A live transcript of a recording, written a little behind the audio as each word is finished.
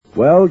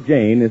Well,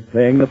 Jane is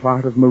playing the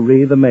part of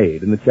Marie the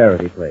maid in the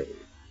charity play.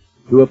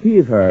 To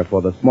appease her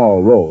for the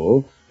small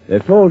role,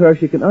 they've told her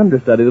she can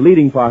understudy the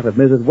leading part of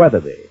Mrs.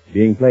 Weatherby,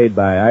 being played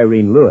by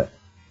Irene Lewis.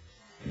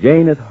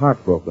 Jane is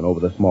heartbroken over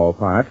the small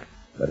part,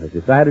 but has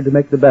decided to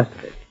make the best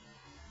of it.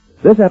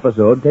 This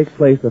episode takes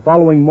place the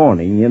following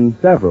morning in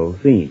several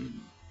scenes.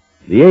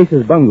 The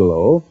Ace's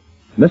bungalow,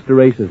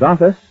 Mr. Ace's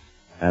office,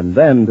 and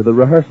then to the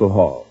rehearsal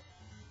hall.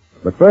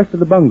 But first to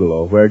the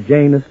bungalow where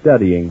Jane is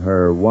studying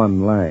her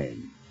one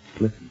line.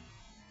 Listen.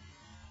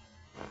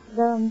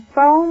 The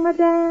phone,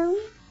 madame?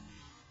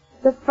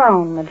 The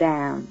phone,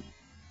 madame.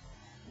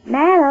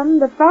 Madam,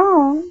 the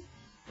phone.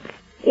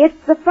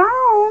 It's the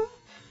phone.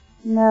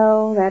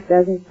 No, that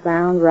doesn't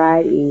sound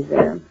right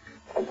either.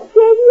 Did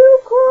you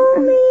call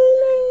me,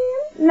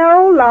 ma'am?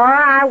 No,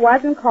 Laura, I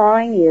wasn't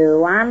calling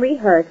you. I'm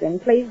rehearsing.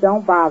 Please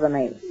don't bother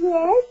me. Yes,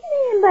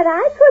 ma'am, but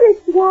I could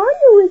have sworn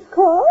you was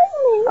calling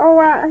me.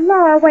 Oh,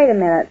 Laura, wait a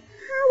minute.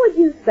 How would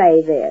you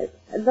say this?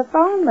 The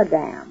phone,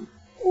 madame.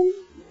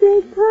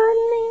 Beg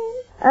pardon,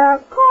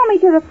 ma'am? Call me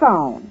to the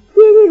phone.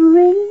 Did it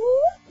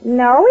ring?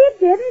 No, it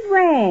didn't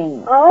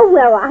ring. Oh,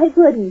 well, I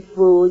couldn't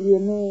fool you,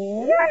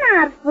 ma'am. You're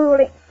not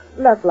fooling.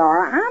 Look,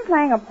 Laura, I'm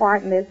playing a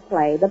part in this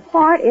play. The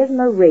part is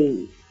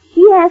Marie.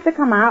 She has to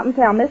come out and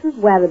tell Mrs.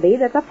 Weatherby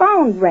that the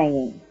phone's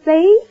ringing.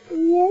 See?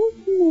 Yes,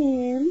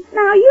 ma'am.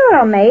 Now, you're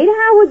a maid.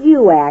 How would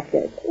you act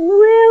it?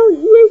 Well,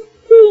 you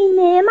see,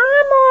 ma'am,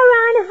 I'm more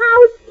on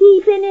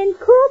housekeeping and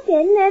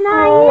cooking than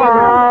I am.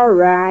 All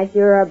right,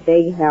 you're a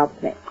big help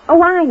to me.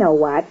 Oh, I know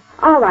what.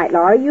 All right,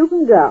 Laura, you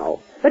can go.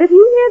 But if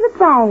you hear the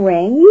phone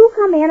ring, you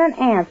come in and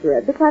answer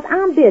it, because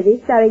I'm busy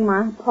studying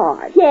my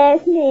part.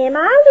 Yes, ma'am.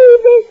 I'll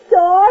leave this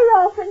door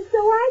open so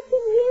I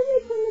can hear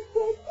it from the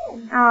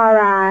kitchen. All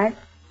right.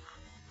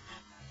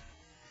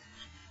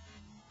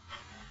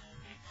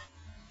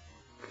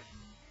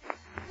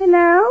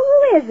 Hello?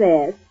 Who is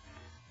this?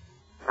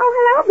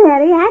 Oh, hello,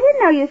 Betty. I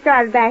didn't know you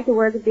started back to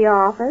work at the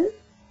office.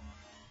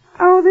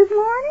 Oh, this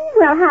morning?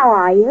 Well, how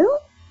are you?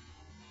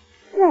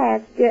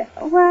 That's good.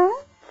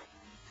 What?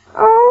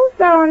 Oh,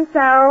 so-and-so.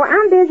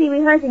 I'm busy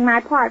rehearsing my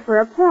part for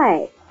a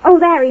play. Oh,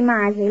 that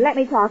reminds me. Let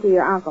me talk to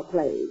your uncle,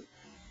 please.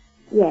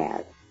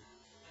 Yes.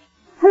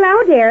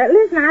 Hello, dear.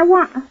 Listen, I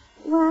want...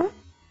 What?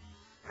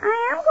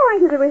 I am going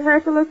to the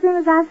rehearsal as soon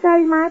as I've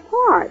studied my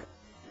part.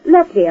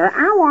 Look, dear,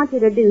 I want you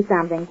to do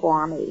something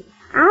for me.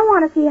 I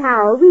want to see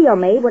how a real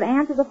maid would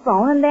answer the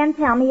phone and then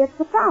tell me it's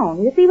the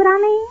phone. You see what I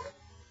mean?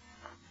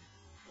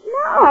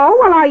 No.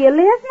 Well, are you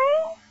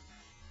listening?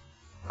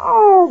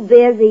 Oh,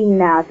 busy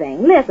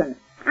nothing. Listen,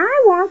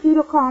 I want you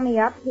to call me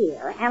up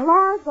here, and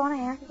Laura's going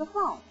to answer the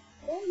phone.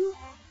 Then you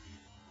ask.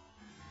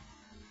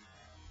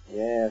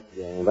 Yes,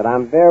 Jane, but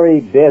I'm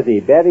very busy.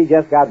 Betty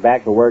just got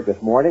back to work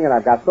this morning, and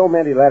I've got so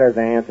many letters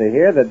to answer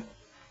here that...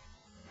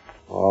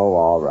 Oh,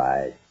 all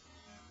right.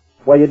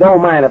 Well, you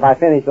don't mind if I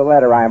finish the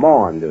letter I'm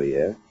on, do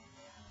you?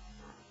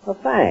 Well,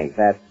 thanks.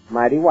 That's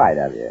mighty white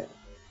of you.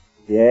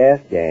 Yes,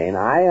 Jane,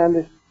 I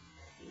understand.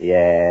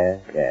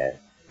 Yes.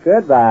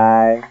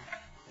 Goodbye.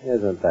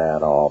 Isn't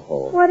that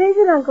awful? What is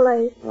it, Uncle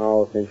Ace?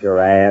 Oh, since your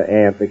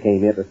aunt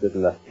became interested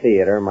in the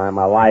theater, my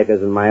life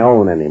isn't my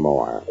own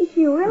anymore. Is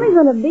she really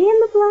going to be in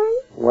the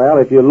play? Well,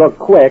 if you look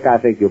quick, I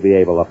think you'll be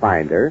able to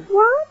find her.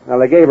 What? Well,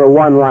 they gave her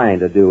one line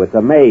to do. It's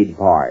a maid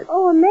part.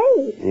 Oh, a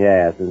maid?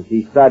 Yes, and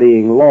she's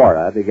studying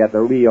Laura to get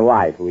the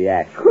real-life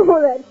reaction.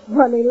 Oh, that's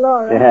funny,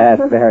 Laura. Yeah,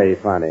 it's very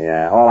funny.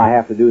 All I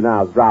have to do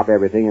now is drop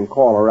everything and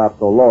call her up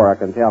so Laura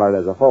can tell her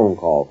there's a phone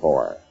call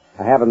for her.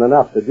 I haven't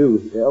enough to do.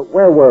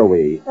 Where were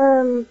we?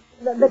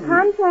 The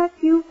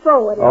contract you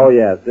forwarded. Oh,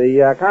 yes.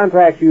 The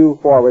contracts you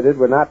forwarded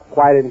were not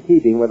quite in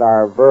keeping with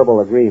our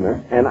verbal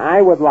agreement, and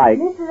I would like...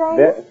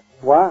 Mr. Ace?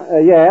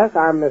 What? Yes,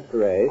 I'm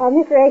Mr. Ace.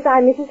 Mr. Ace,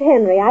 I'm Mrs.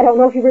 Henry. I don't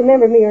know if you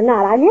remember me or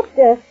not. I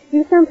met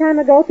you some time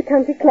ago at the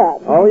country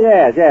club. Oh,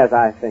 yes,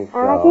 I think so.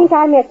 I think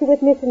I met you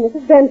with Mr. and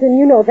Mrs. Benton.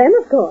 You know them,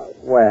 of course.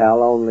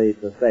 Well, only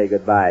to say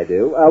goodbye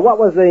to. What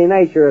was the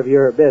nature of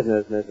your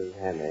business, Mrs.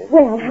 Henry?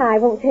 Well, I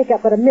won't take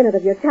up but a minute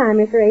of your time,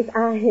 Mr. Ace.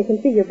 I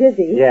can see you're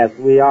busy. Yes,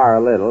 we are a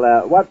little.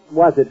 What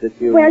was it that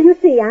you... Well, you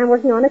see, I'm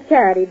working on a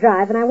charity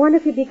drive, and I wonder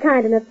if you'd be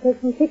kind enough to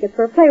take some tickets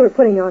for a play we're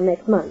putting on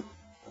next month.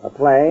 A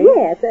play?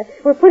 Yes,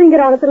 we're putting it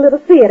on at the little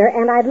theater,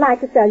 and I'd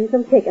like to sell you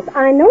some tickets.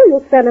 I know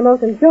you'll spend a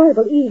most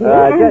enjoyable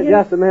evening.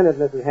 Just a minute,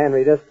 Mrs.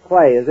 Henry. This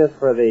play, is this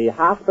for the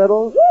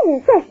hospital?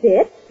 Yes, that's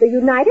it. The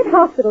United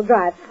Hospital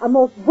Drive. A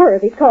most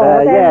worthy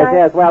cause.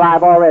 Yes. Well,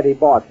 I've already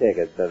bought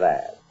tickets to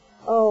that.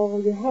 Oh,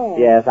 you have?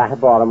 Yes, I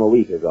bought them a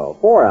week ago.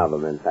 4 of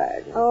them, in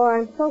fact. Oh,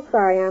 I'm so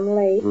sorry I'm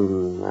late.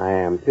 I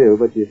am, too.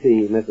 But you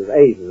see, Mrs.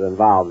 Ace is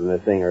involved in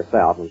this thing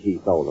herself, and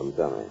she sold them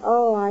to me.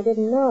 Oh, I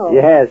didn't know.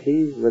 Yes,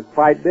 she was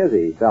quite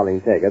busy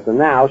selling tickets, and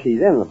now she's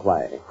in the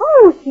play.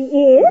 Oh, she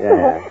is?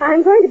 Yes.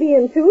 I'm going to be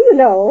in, too, you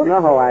know.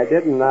 No, I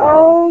didn't know.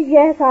 Oh,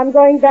 yes, I'm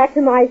going back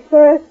to my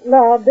first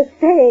love, the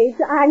stage.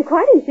 I'm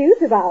quite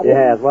enthused about it.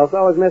 Yes, well,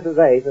 so is Mrs.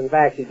 Ace. In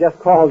fact, she just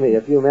called me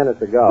a few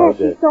minutes ago. Has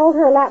she sold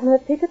her allotment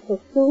of tickets so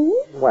soon?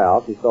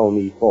 Well, she sold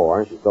me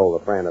 4, and she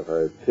sold a friend of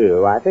hers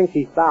 2. I think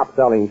she stopped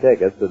selling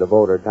tickets to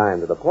devote her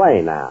time to the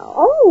play now.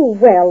 Oh,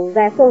 well,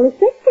 that's only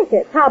 6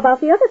 tickets. How about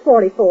the other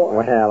 44?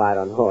 Well, I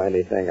don't know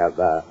anything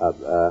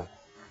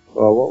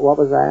well, what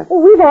was that?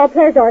 Well, we've all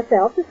pledged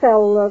ourselves to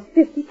sell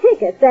 50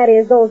 tickets. That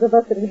is, those of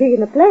us that will be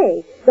in the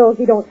play. Those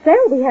we don't sell,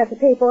 we have to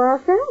pay for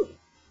ourselves.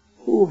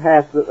 Who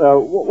has to,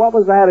 what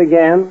was that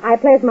again? I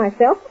pledged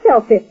myself to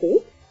sell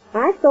 50.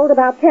 I sold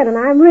about 10, and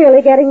I'm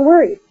really getting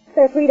worried.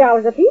 They're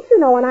 $3 apiece, you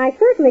know, and I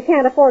certainly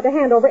can't afford to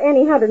hand over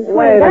any $120.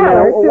 Wait a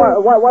minute.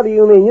 What do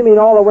you mean? You mean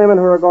all the women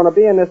who are going to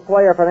be in this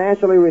play are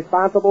financially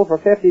responsible for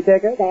 50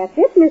 tickets? That's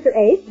it, Mr.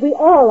 Ace. We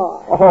all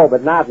are. Oh,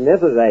 but not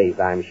Mrs. Ace,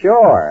 I'm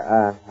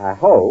sure. I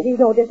hope. She's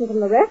no different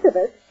from the rest of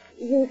us.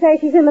 You say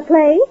she's in the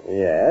play?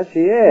 Yes, she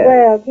is.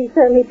 Well, she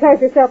certainly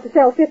pledged herself to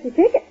sell 50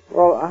 tickets.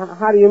 Well,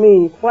 how do you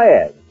mean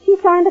pledged? She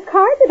signed a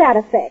card to that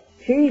effect.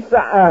 She's,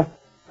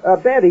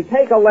 Betty,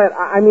 take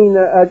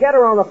a get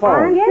her on the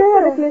phone. I'm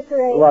sure of it, Mr.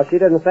 Ace. Well, she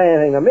didn't say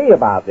anything to me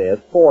about this.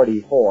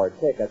 44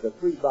 tickets at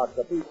 $3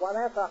 a piece. Why,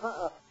 that's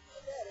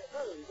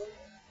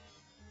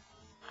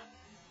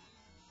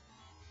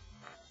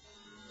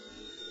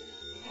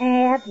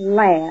At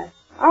last.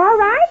 All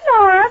right,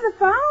 Laura, the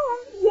phone.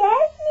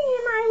 Yes,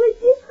 ma'am. I was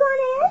just going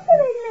to answer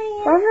it,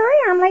 ma'am. Well, hurry.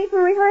 I'm late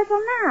for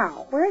rehearsal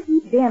now. Where have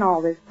you been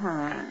all this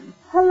time?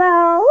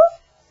 Hello?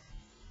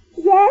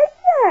 Yes,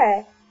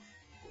 sir.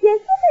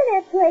 Just a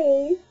minute,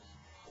 please.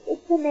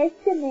 It's the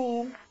Mr.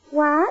 Ma'am.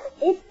 What?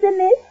 It's the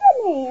Mr.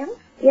 Ma'am.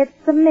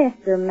 It's the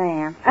Mr.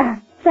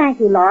 Ma'am. Thank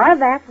you, Laura.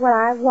 That's what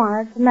I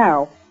wanted to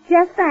know.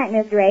 Just thank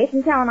Mr. Ace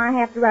and tell him I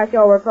have to rush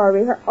over for a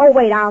rehearsal. Oh,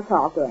 wait, I'll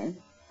talk to him.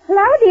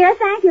 Hello, dear.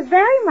 Thank you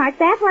very much.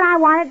 That's what I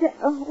wanted to...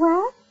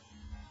 what?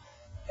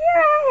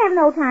 Dear, I have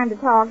no time to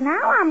talk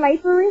now. I'm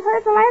late for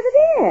rehearsal as it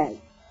is.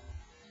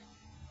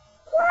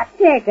 What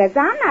tickets?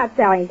 I'm not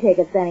selling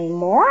tickets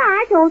anymore.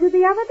 I told you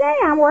the other day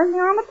I'm working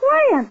on the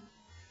play and...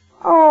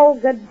 Oh,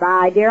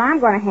 goodbye, dear. I'm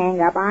going to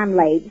hang up. I'm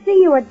late.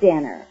 See you at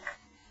dinner.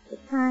 The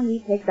time he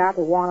takes out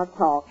to want to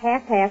talk.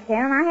 10:30,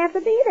 and I have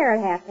to be there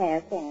at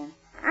 10:30.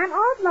 I'm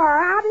off,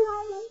 Laura. I'll be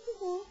home late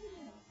today.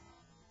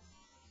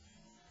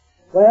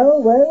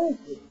 Well, where is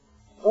she?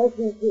 First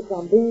insist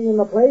on being in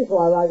the play, so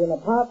I write in a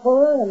part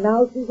for her, and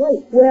now she's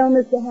late. Well,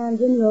 Mr.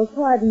 Hampton, you'll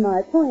pardon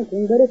my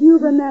pointing, but if you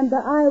remember,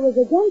 I was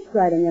against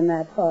writing in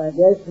that part.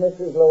 Yes,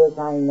 Mrs. Lewis,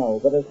 I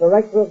know, but as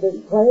director of this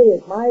play,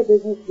 it's my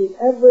business to keep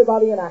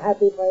everybody in a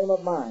happy frame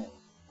of mind.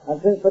 And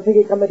since the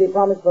ticket committee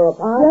promised for a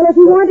part... Well, if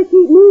you want to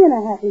keep me in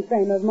a happy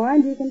frame of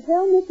mind, you can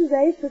tell Mrs.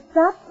 Ace to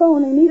stop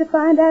phoning me to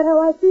find out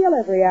how I feel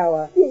every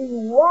hour.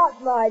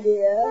 What, my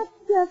dear?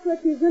 That's just what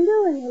she's been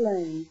doing,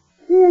 Elaine.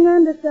 Being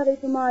understudy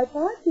for my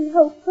part, she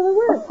hopes for the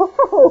worst.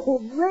 Oh,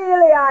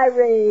 really,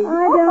 Irene?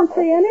 I don't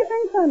see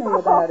anything funny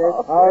about it.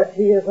 Oh,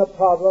 she is a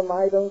problem.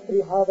 I don't see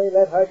how they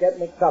let her get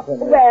mixed up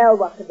in it. Well,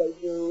 what can they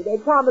do? They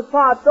promise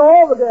parts to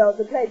all the girls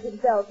that pledge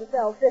themselves to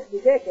sell 50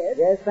 tickets.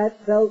 Yes, that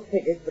sells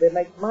tickets, but it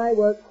makes my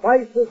work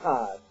twice as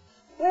hard.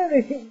 Where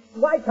is she?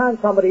 Why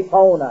can't somebody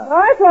phone her?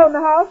 I phoned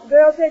the house. The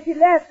girl said she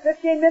left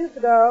 15 minutes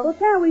ago. Well,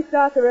 can't we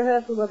start the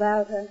rehearsal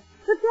without her?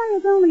 The play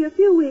is only a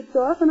few weeks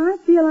off, and I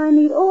feel I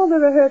need all the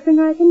rehearsing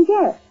I can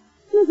get.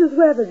 Mrs.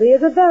 Weatherby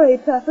is a very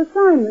tough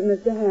assignment,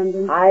 Mr.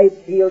 Hampton. I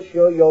feel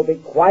sure you'll be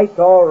quite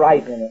all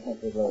right in it,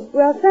 Mrs. Lewis.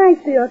 Well,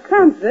 thanks to your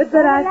comfort,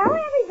 but Hello,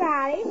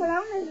 everybody.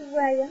 Hello, Mrs.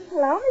 Williams.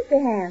 Hello,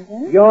 Mr.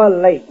 Hampton. You're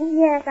late.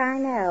 Yes, I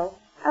know.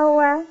 Oh,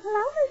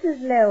 hello,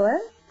 Mrs.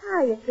 Lewis. How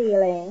are you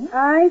feeling?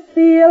 I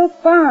feel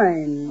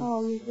fine.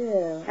 Oh, you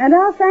do? And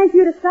I'll thank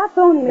you to stop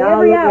phoning me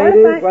Now, every look, hour.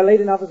 ladies, we're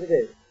late enough as it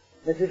is.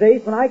 Mrs.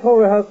 Ace, when I call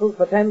rehearsals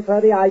for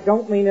 10:30, I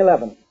don't mean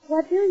 11.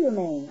 What do you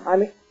mean?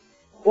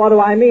 What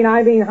do I mean?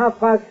 I mean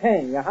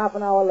 10:30. You're half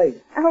an hour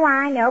late. Oh,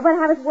 I know, but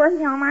I was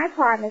working on my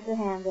part, Mr.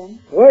 Hampton.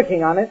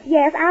 Working on it?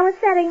 Yes, I was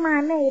setting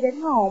my maid at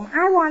home.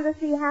 I wanted to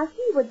see how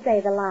she would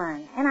say the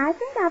line. And I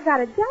think I've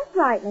got it just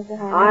right, Mr.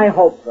 Hampton. I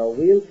hope so.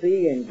 We'll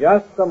see in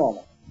just a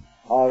moment.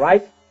 All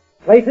right.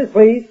 Places,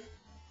 please.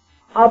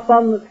 Up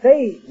on the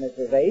stage,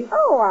 Mrs. Ace.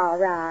 Oh, all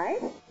right.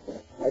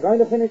 We're going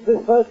to finish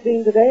this first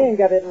scene today and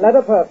get it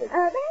letter perfect.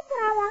 That's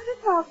what I wanted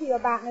to talk to you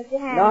about, Mr.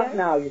 Hampton. Not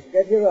now. You should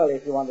get here early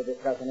if you want to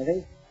discuss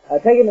anything.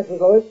 Take it,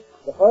 Mrs. Lewis.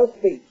 The first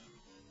speech.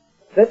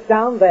 Sit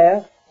down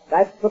there.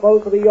 That's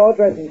supposed to be your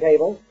dressing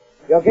table.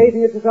 You're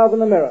gazing at yourself in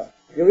the mirror.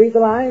 You read the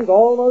lines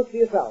almost to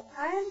yourself.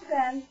 I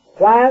understand.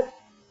 Quiet.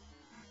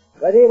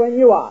 Ready when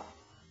you are.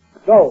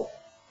 Go.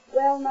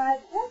 Well, my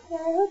pet,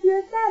 I hope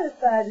you're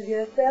satisfied with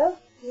yourself.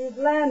 You've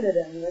landed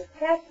him, the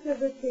catch of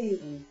the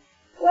season.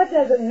 What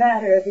does it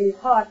matter if he's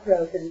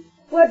heartbroken?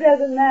 What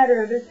does it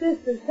matter if his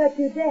sisters cut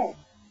you dead?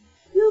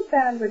 You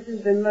found what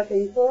you've been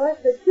looking for,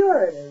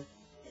 security.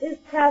 His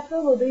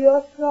castle will be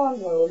your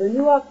stronghold, and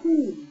you are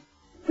queen.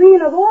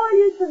 Queen of all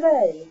you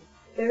survey.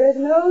 There is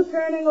no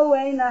turning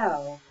away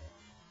now.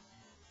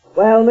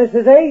 Well,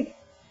 Mrs. Ace,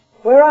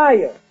 where are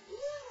you?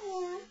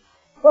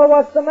 Well,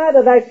 what's the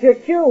matter? That's your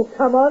cue.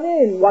 Come on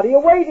in. What are you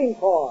waiting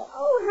for?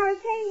 Oh, I was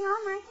taking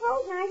off my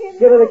coat and I didn't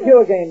Give her the notice.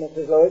 cue again,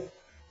 Mrs. Lewis.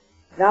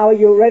 Now, are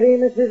you ready,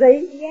 Mrs.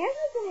 Ace? Yes,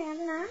 Mr.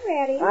 Hampton, I'm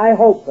ready. I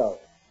hope so.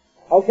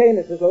 Okay,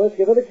 Mrs. Lewis,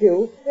 give her the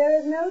cue. There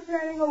is no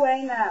turning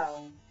away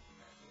now.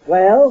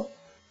 Well,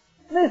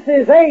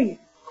 Mrs. Ace!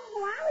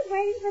 Oh, I was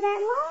waiting for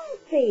that long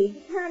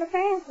speech. Kind of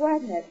fast,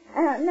 wasn't it?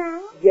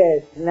 Now?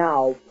 Yes,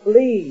 now,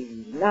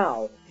 please,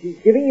 now. She's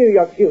giving you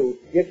your cue.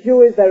 Your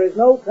cue is there is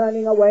no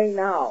turning away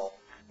now.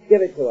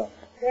 Give it to her.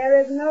 There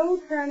is no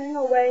turning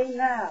away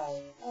now.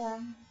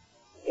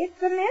 It's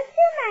the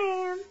Mr.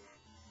 Man.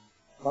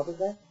 What was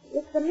that?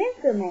 It's the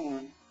Mr.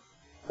 Man.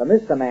 The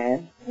Mr.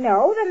 Man.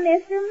 No, the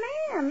Mr.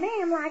 Man.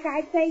 Ma'am, like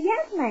I'd say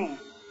yes, ma'am.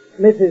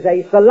 Mrs.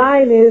 Ace, the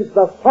line is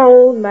the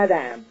phone,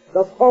 madame.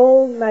 The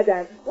phone,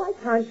 madame. Why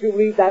can't you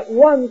read that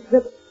one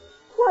snippet?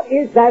 What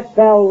is that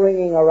bell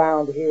ringing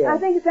around here? I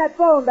think it's that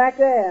phone back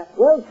there.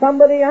 Well,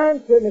 somebody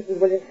answer it, Mrs.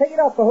 Williams. Take it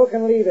off the hook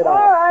and leave it All off.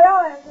 right,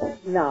 I'll answer.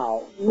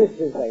 Now,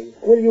 Mrs. Ace,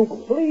 will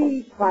you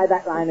please try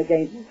that line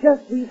again?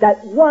 Just read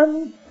that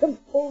one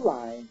simple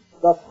line.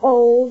 The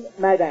phone,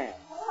 madame.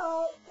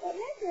 Oh, but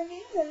Mr.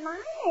 Hampton, my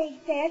maid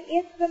said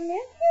it's the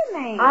Mr.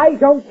 Man. I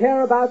don't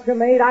care about your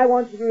maid. I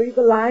want you to read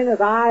the line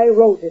as I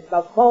wrote it.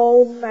 The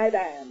phone,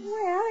 madame.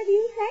 Well, if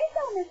you say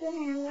so, Mr.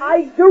 Hampton.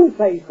 I do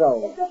say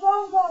so. It's a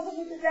phone call for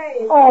me today.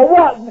 Oh,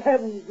 what in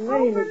heaven's Oh,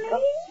 name for is...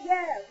 me?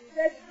 Yes,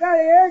 that's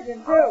very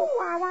urgent, too. Oh,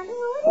 I wonder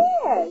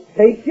who it is.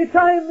 Take your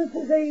time,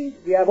 Mrs. Ace.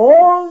 We have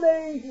all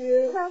day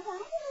here. Well,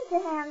 thank you,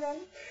 Mr.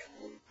 Hampton.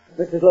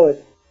 Mrs. Lewis,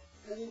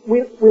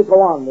 we'll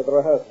go on with the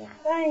rehearsal.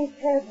 Thank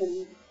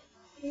heaven.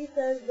 He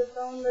says the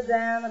phone,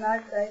 madame, and I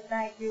say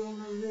thank you,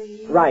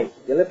 Marie. Right.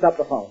 You lift up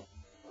the phone.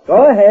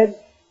 Go ahead.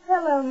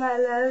 Hello, my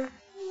love.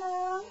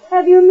 Hello.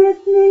 Have you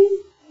missed me?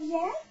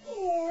 Yes,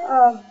 dear.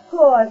 Of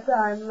course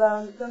I'm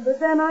lonesome, but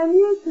then I'm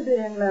used to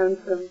being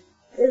lonesome.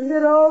 Isn't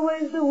it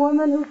always the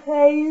woman who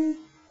pays?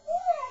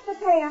 You have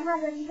to pay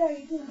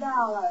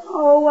 $132.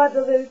 Oh, what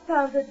do those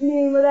trumpets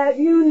mean without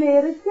you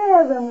near to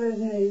share them with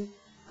me?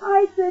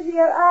 I sit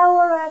here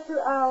hour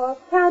after hour,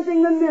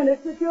 counting the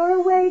minutes that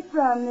you're away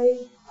from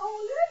me.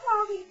 Oh, you're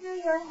talking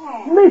through your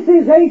hat.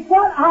 Mrs. Ace,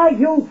 what are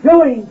you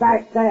doing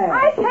back there?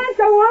 I can't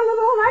go on with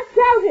all that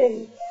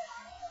shouting.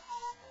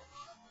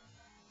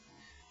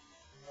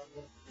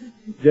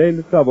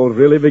 Jane's troubles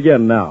really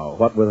begin now,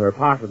 what with her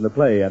part in the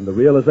play and the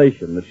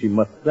realization that she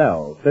must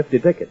sell 50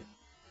 tickets.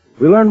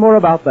 We'll learn more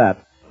about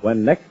that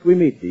when next we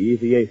meet the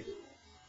Easy Aces.